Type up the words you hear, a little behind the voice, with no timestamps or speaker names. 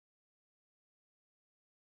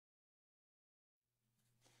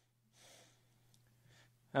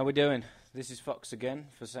How we doing? This is Fox again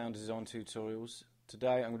for Sound Design Tutorials.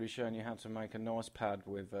 Today I'm going to be showing you how to make a nice pad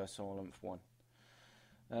with Sylenth 1.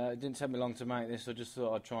 It didn't take me long to make this, I just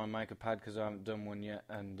thought I'd try and make a pad because I haven't done one yet,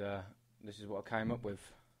 and this is what I came up with.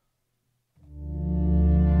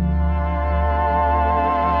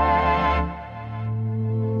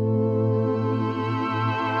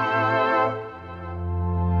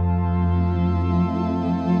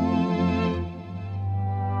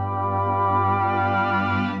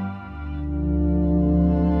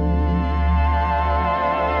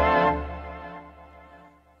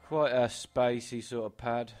 Quite a spacey sort of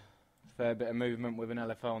pad, fair bit of movement with an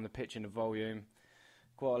LFO on the pitch and the volume,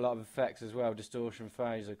 quite a lot of effects as well, distortion,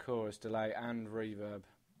 phaser, chorus, delay and reverb.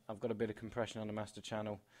 I've got a bit of compression on the master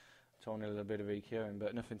channel, tiny little bit of EQing,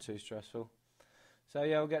 but nothing too stressful. So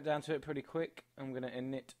yeah, I'll get down to it pretty quick. I'm going to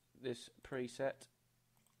init this preset.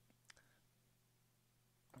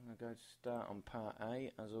 I'm going to go to start on part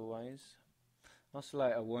A as always.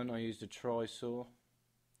 Oscillator 1, I used a tri-saw.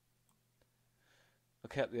 I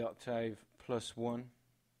kept the octave +1.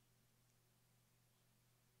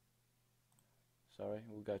 Sorry,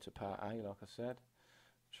 we'll go to part A like I said.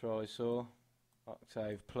 Tri-saw,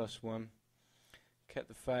 octave +1. Kept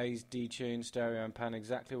the phase, detune, stereo and pan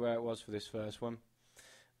exactly where it was for this first one.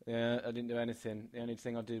 I didn't do anything. The only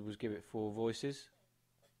thing I did was give it 4 voices.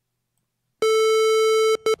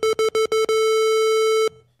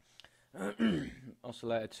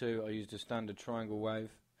 Oscillator 2, I used a standard triangle wave.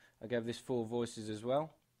 I gave this 4 voices as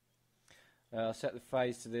well. I set the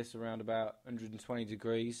phase to this around about 120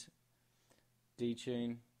 degrees.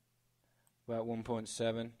 Detune about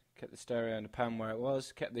 1.7. Kept the stereo and the pan where it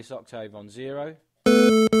was. Kept this octave on 0. I'm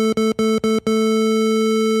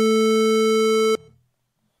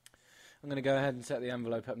going to go ahead and set the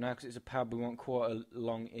envelope up now because it's a pad we want quite a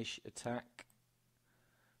long-ish attack.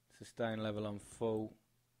 Sustain level on full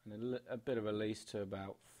and a bit of release to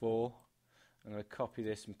about 4. I'm going to copy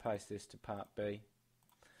this and paste this to part B.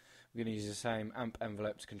 We're going to use the same amp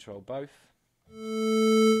envelope to control both.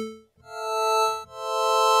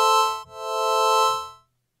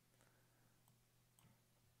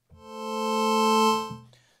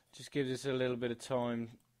 Just gives us a little bit of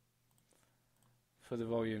time for the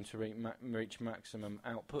volume to reach maximum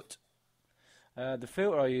output. The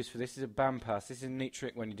filter I use for this is a bandpass. This is a neat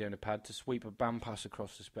trick when you're doing a pad to sweep a bandpass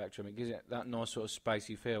across the spectrum. It gives it that nice sort of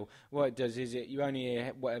spacey feel. What it does is you only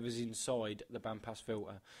hear whatever's inside the bandpass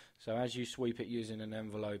filter. So as you sweep it using an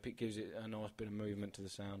envelope, it gives it a nice bit of movement to the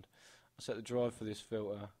sound. I set the drive for this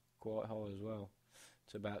filter quite high as well.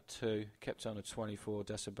 It's about 2. Kept on a 24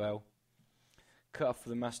 decibel. Cut off for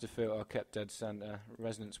the master filter. I kept dead center.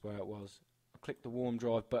 Resonance where it was. I clicked the warm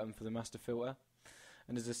drive button for the master filter.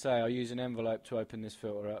 And as I say, I use an envelope to open this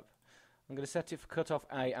filter up. I'm going to set it for cutoff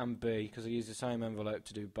A and B because I use the same envelope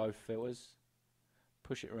to do both filters.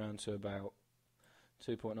 Push it around to about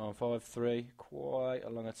 2.95, 3. Quite a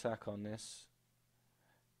long attack on this.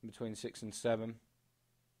 Between 6 and 7.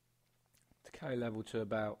 Decay level to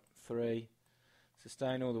about 3.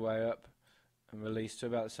 Sustain all the way up. And release to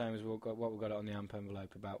about the same as what we've got on the amp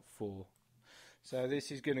envelope, about 4. So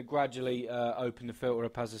this is going to gradually open the filter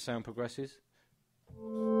up as the sound progresses.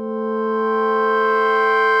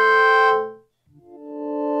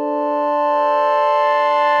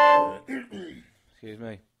 Excuse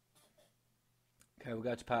me. Okay, we'll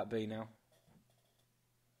go to part B now.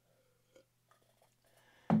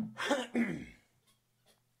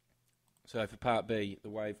 So for part B, the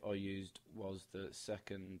wave I used was the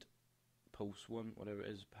second pulse one, whatever it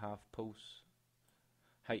is, half pulse,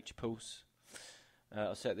 H pulse.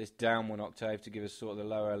 I set this down 1 octave to give us sort of the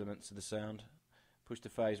lower elements of the sound. Push the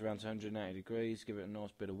phase around to 180 degrees, give it a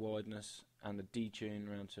nice bit of wideness, and the detune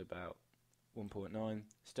around to about 1.9.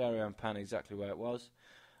 Stereo and pan exactly where it was.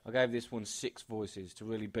 I gave this one 6 voices to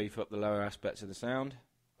really beef up the lower aspects of the sound.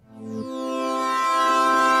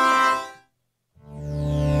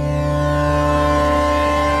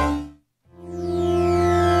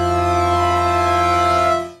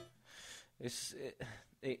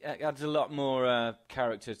 It adds a lot more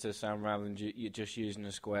character to the sound rather than you're just using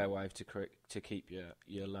a square wave to keep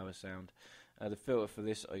your lower sound. The filter for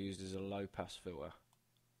this I used is a low pass filter.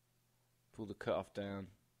 Pull the cutoff down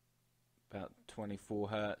about 24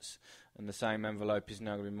 Hz, and the same envelope is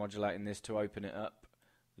now going to be modulating this to open it up.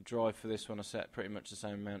 The drive for this one I set pretty much the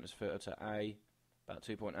same amount as filter to A, about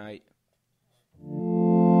 2.8.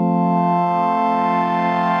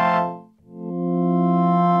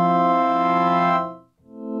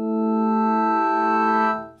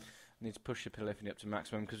 Need to push the polyphony up to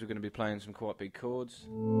maximum because we're going to be playing some quite big chords.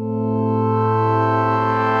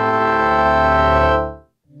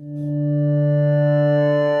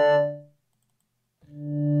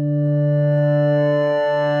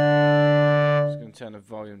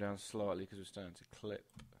 we're starting to clip.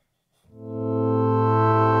 A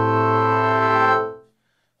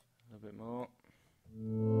little bit more.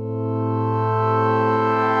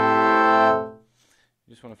 You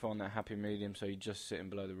just want to find that happy medium, so you're just sitting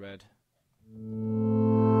below the red.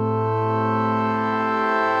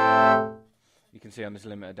 You can see on this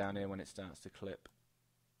limiter down here when it starts to clip.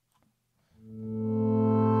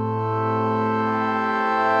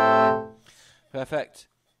 Perfect.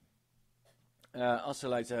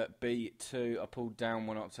 Oscillator B2, I pulled down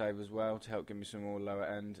 1 octave as well to help give me some more lower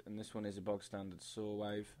end, and this one is a bog standard saw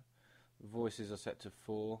wave. The voices are set to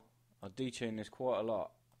 4. I detune this quite a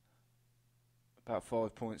lot, about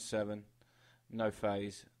 5.7, no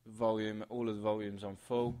phase, volume, all of the volumes on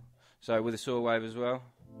full, so with a saw wave as well.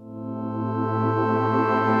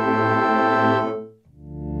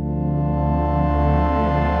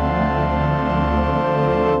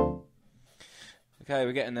 Okay,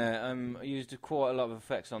 we're getting there. I used quite a lot of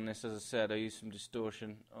effects on this, as I said. I used some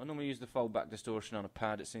distortion. I normally use the fold back distortion on a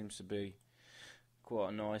pad. It seems to be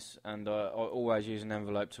quite nice, and I always use an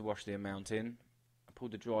envelope to wash the amount in. I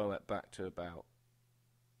pulled the dry wet back to about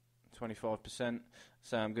 25%,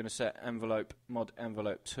 so I'm going to set mod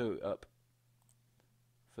envelope 2 up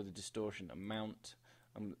for the distortion amount.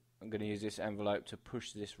 I'm going to use this envelope to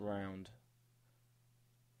push this round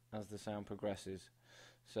as the sound progresses.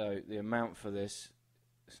 So the amount for this,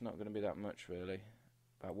 it's not going to be that much really,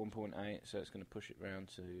 about 1.8, so it's going to push it round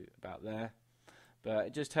to about there. But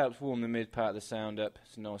it just helps warm the mid part of the sound up.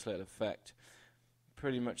 It's a nice little effect.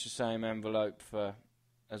 Pretty much the same envelope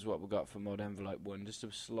as what we got for mod envelope 1, just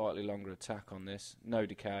a slightly longer attack on this. No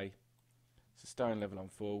decay. It's a stone level on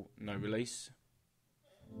full, no release.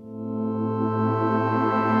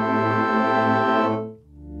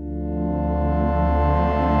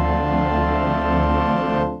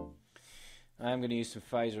 I am going to use some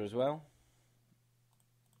phaser as well.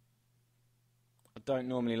 I don't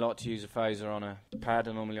normally like to use a phaser on a pad.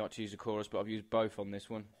 I normally like to use a chorus, but I've used both on this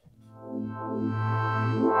one.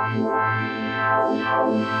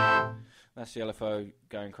 That's the LFO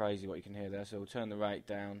going crazy, what you can hear there. So we'll turn the rate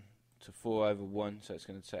down to 4/1, so it's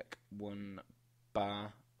going to take 1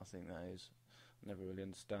 bar, I think that is. I never really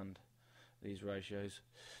understand these ratios.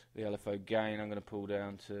 The LFO gain I'm going to pull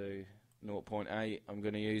down to 0.8. I'm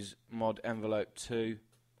going to use mod envelope 2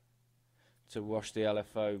 to wash the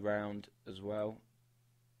LFO round as well.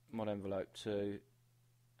 Mod envelope 2,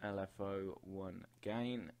 LFO 1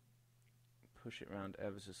 gain. Push it round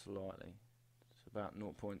ever so slightly. It's about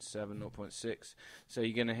 0.7, 0.6. So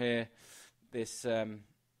you're going to hear this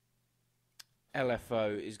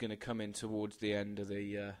LFO is going to come in towards the end of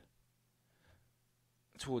the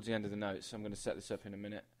note. So I'm going to set this up in a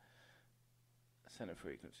minute. Center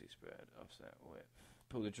frequency spread, offset width.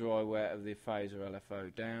 Pull the dry wet of the phaser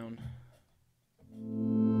LFO down.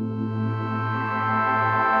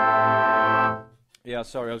 Yeah,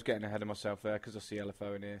 sorry, I was getting ahead of myself there because I see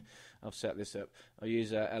LFO in here. I've set this up. I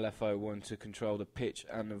use LFO 1 to control the pitch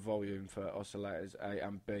and the volume for oscillators A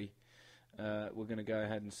and B. We're going to go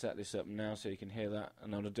ahead and set this up now so you can hear that,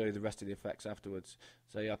 and I'll do the rest of the effects afterwards.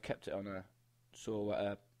 So yeah, I kept it on a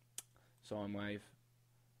sine wave.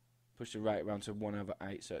 Push the rate around to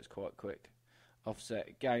 1/8, so it's quite quick.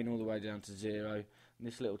 Offset gain all the way down to 0. And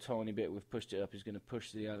this little tiny bit we've pushed it up is going to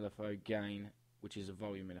push the LFO gain, which is a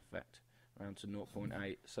volume in effect, around to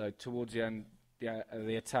 0.8. So towards the end,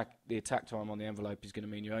 the attack time on the envelope is going to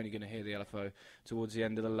mean you're only going to hear the LFO towards the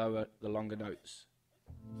end of the longer notes.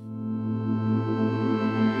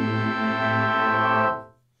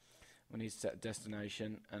 We need to set a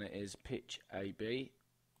destination, and it is pitch AB.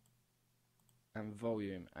 And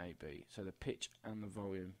volume AB, so the pitch and the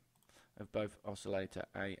volume of both oscillator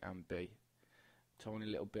A and B. Tiny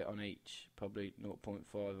little bit on each, probably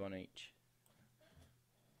 0.5 on each.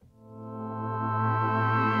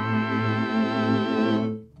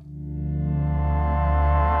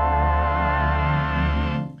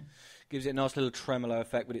 Gives it a nice little tremolo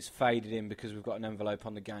effect, but it's faded in because we've got an envelope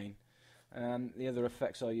on the gain. And the other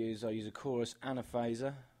effects I use a chorus and a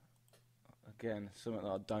phaser. Again, something that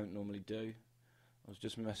I don't normally do. I was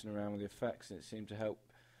just messing around with the effects and it seemed to help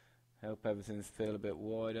everything feel a bit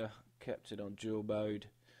wider. Kept it on dual mode.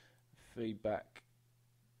 Feedback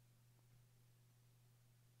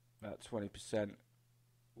about 20%.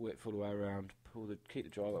 Width all the way around. Keep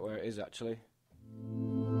the dry wet where it is actually.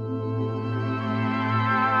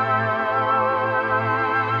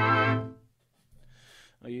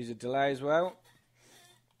 I use a delay as well.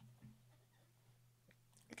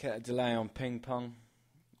 Get a delay on ping pong.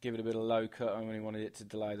 Give it a bit of low cut. I only wanted it to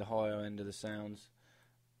delay the higher end of the sounds.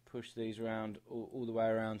 Push these around all the way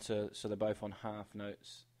around so they're both on half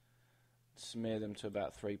notes. Smear them to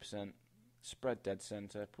about 3%. spread dead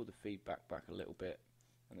center, pull the feedback back a little bit,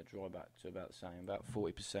 and the dry back to about the same, about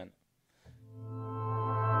 40%.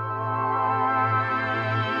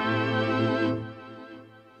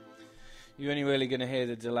 You're only really going to hear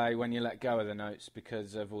the delay when you let go of the notes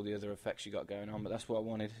because of all the other effects you got going on, but that's what I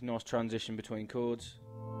wanted. Nice transition between chords.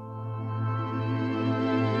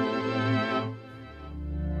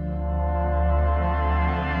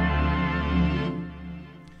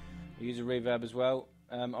 I use a reverb as well.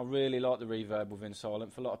 I really like the reverb within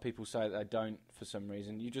Sylenth. A lot of people say that they don't for some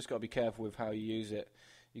reason. You just got to be careful with how you use it.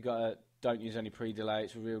 You got to don't use any pre-delay.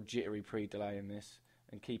 It's a real jittery pre-delay in this,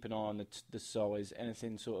 and keep an eye on the size.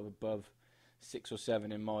 Anything sort of above 6 or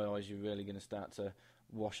 7 in my eyes, you're really going to start to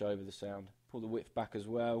wash over the sound. Pull the width back as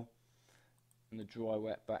well, and the dry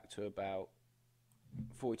wet back to about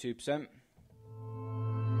 42%.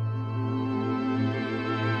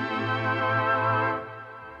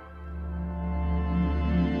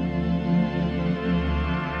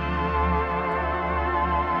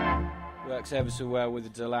 Works ever so well with the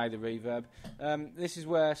delay, the reverb. This is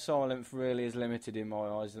where Sylenth really is limited in my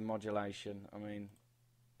eyes, the modulation. I mean,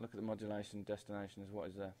 look at the modulation destinations, what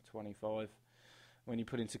is there, 25? When you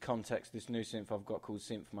put into context, this new synth I've got called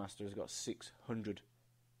Synth Master has got 600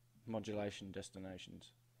 modulation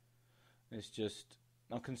destinations. It's just,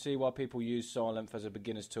 I can see why people use Sylenth as a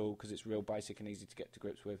beginner's tool because it's real basic and easy to get to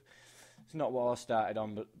grips with. It's not what I started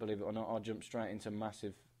on, but believe it or not, I jumped straight into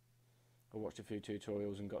massive. I watched a few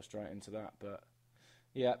tutorials and got straight into that, but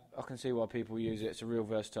yeah, I can see why people use it. It's a real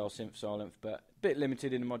versatile synth Sylenth, but a bit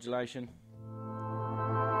limited in the modulation.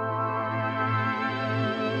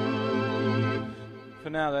 For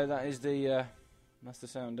now though, that's the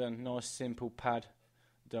sound done. Nice simple pad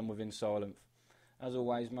done within Sylenth. As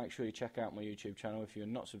always, make sure you check out my YouTube channel. If you're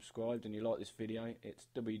not subscribed and you like this video, it's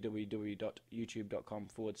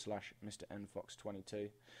www.youtube.com/MrNFox22.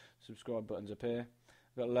 Subscribe button's up here.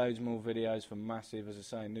 I've got loads more videos for Massive, as I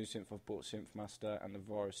say, new synth I've bought, Synth Master and the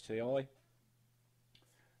Virus TI.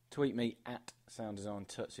 Tweet me at Sound Design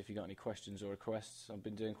Tuts if you've got any questions or requests. I've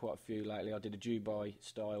been doing quite a few lately. I did a Dubai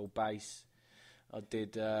style bass. I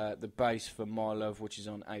did the bass for My Love, which is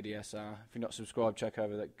on ADSR. If you're not subscribed, go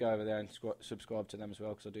over there and subscribe to them as well,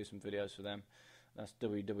 because I do some videos for them. That's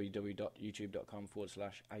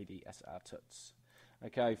www.youtube.com/ADSR Tuts.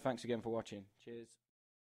 Okay, thanks again for watching. Cheers.